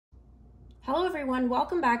Hello everyone,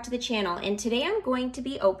 welcome back to the channel, and today I'm going to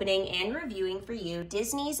be opening and reviewing for you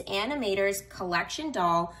Disney's Animator's collection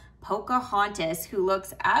doll, Pocahontas, who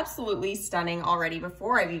looks absolutely stunning already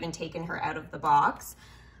before I've even taken her out of the box.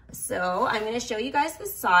 So I'm going to show you guys the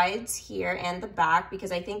sides here and the back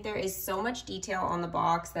because I think there is so much detail on the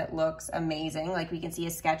box that looks amazing. Like we can see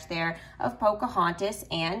a sketch there of Pocahontas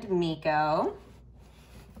and Meeko.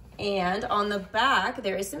 And on the back,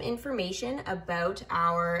 there is some information about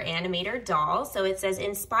our Animator doll. So it says,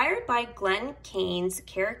 inspired by Glenn Kane's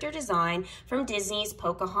character design from Disney's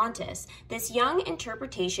Pocahontas, this young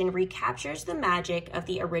interpretation recaptures the magic of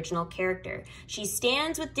the original character. She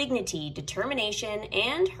stands with dignity, determination,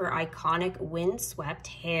 and her iconic windswept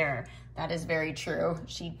hair. That is very true.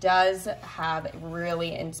 She does have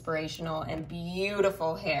really inspirational and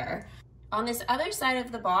beautiful hair. On this other side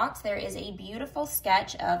of the box, there is a beautiful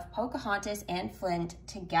sketch of Pocahontas and Flint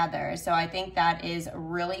together. So I think that is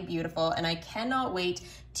really beautiful, and I cannot wait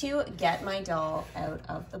to get my doll out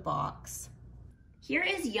of the box. Here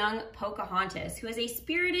is young Pocahontas, who is a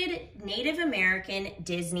spirited Native American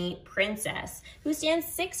Disney princess who stands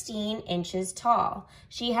 16 inches tall.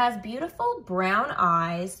 She has beautiful brown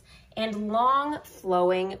eyes and long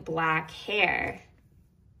flowing black hair.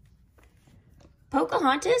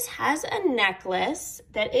 Pocahontas has a necklace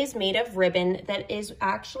that is made of ribbon that is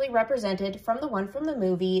actually represented from the one from the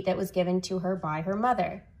movie that was given to her by her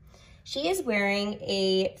mother. She is wearing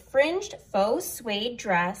a fringed faux suede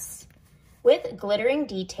dress with glittering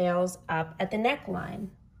details up at the neckline.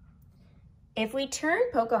 If we turn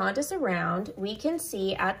Pocahontas around, we can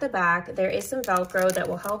see at the back there is some Velcro that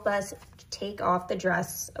will help us take off the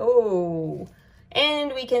dress.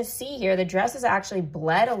 And we can see here, the dress is actually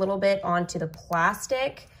bled a little bit onto the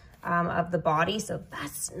plastic of the body, so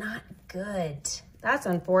that's not good. That's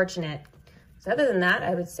unfortunate. So other than that,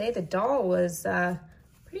 I would say the doll was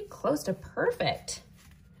pretty close to perfect.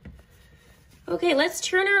 Okay, let's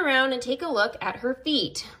turn her around and take a look at her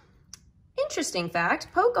feet. Interesting fact,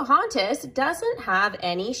 Pocahontas doesn't have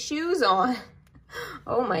any shoes on.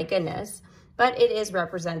 Oh my goodness. But it is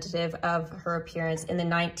representative of her appearance in the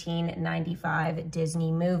 1995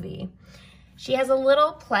 Disney movie. She has a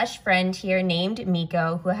little plush friend here named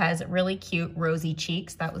Meeko, who has really cute rosy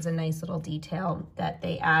cheeks. That was a nice little detail that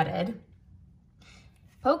they added.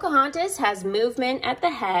 Pocahontas has movement at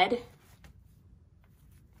the head,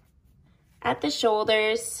 at the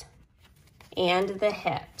shoulders, and the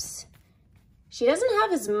hips. She doesn't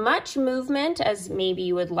have as much movement as maybe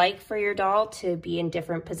you would like for your doll to be in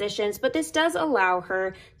different positions, but this does allow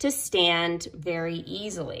her to stand very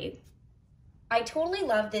easily. I totally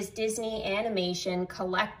love this Disney animation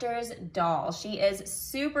collector's doll. She is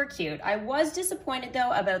super cute. I was disappointed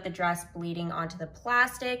though about the dress bleeding onto the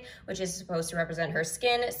plastic, which is supposed to represent her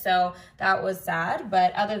skin, so that was sad.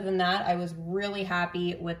 But other than that, I was really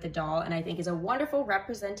happy with the doll, and I think is a wonderful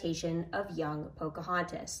representation of young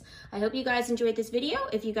Pocahontas. I hope you guys enjoyed this video.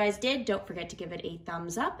 If you guys did, don't forget to give it a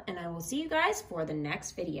thumbs up, and I will see you guys for the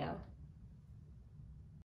next video.